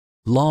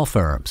Law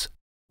firms,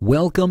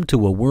 welcome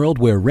to a world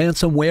where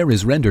ransomware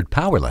is rendered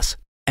powerless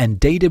and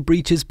data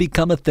breaches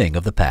become a thing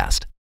of the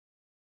past.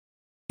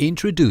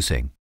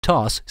 Introducing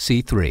TOS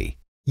C3,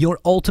 your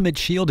ultimate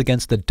shield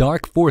against the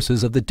dark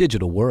forces of the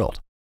digital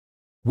world.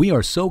 We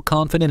are so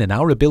confident in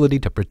our ability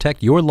to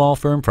protect your law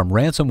firm from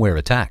ransomware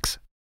attacks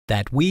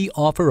that we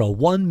offer a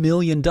 $1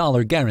 million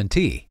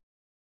guarantee,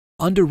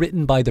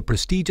 underwritten by the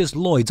prestigious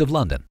Lloyd's of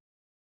London.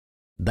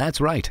 That's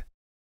right.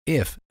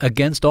 If,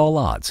 against all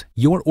odds,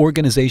 your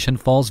organization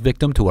falls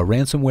victim to a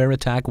ransomware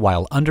attack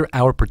while under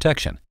our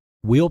protection,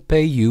 we'll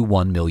pay you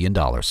 $1 million.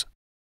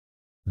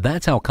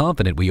 That's how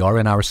confident we are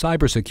in our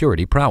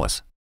cybersecurity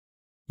prowess.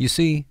 You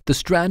see, the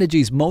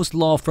strategies most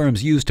law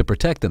firms use to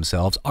protect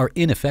themselves are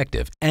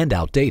ineffective and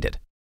outdated.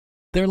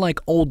 They're like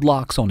old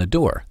locks on a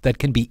door that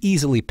can be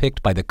easily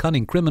picked by the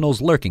cunning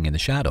criminals lurking in the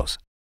shadows.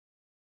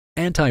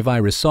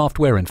 Antivirus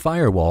software and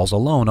firewalls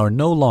alone are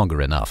no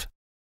longer enough.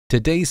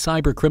 Today's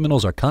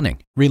cybercriminals are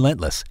cunning,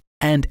 relentless,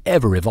 and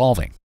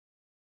ever-evolving.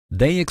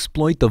 They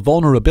exploit the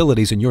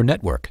vulnerabilities in your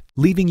network,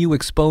 leaving you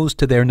exposed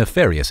to their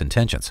nefarious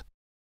intentions.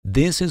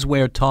 This is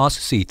where TOS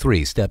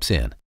C3 steps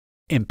in,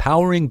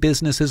 empowering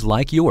businesses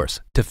like yours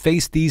to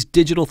face these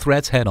digital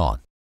threats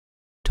head-on.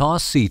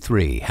 TOS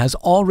C3 has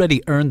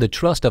already earned the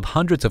trust of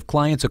hundreds of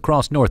clients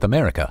across North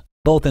America,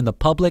 both in the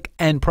public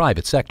and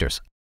private sectors.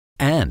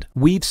 And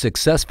we've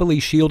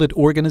successfully shielded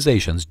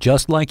organizations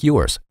just like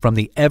yours from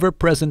the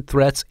ever-present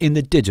threats in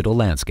the digital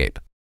landscape.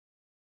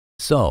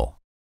 So,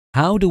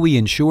 how do we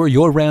ensure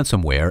your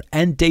ransomware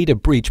and data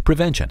breach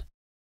prevention?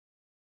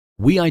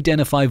 We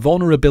identify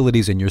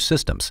vulnerabilities in your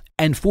systems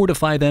and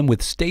fortify them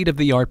with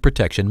state-of-the-art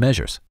protection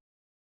measures.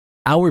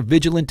 Our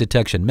vigilant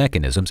detection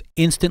mechanisms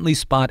instantly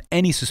spot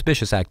any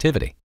suspicious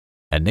activity,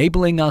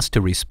 enabling us to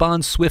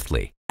respond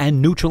swiftly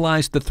and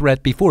neutralize the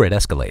threat before it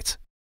escalates.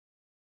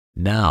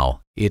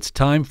 Now, it's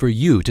time for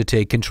you to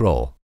take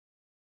control.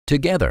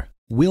 Together,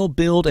 we'll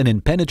build an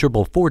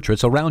impenetrable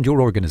fortress around your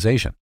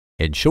organization,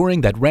 ensuring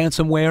that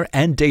ransomware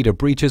and data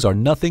breaches are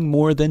nothing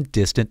more than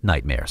distant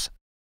nightmares.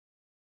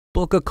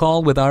 Book a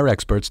call with our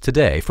experts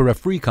today for a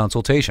free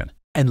consultation,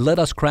 and let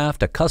us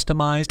craft a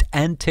customized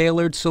and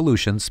tailored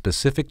solution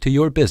specific to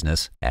your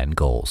business and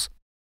goals.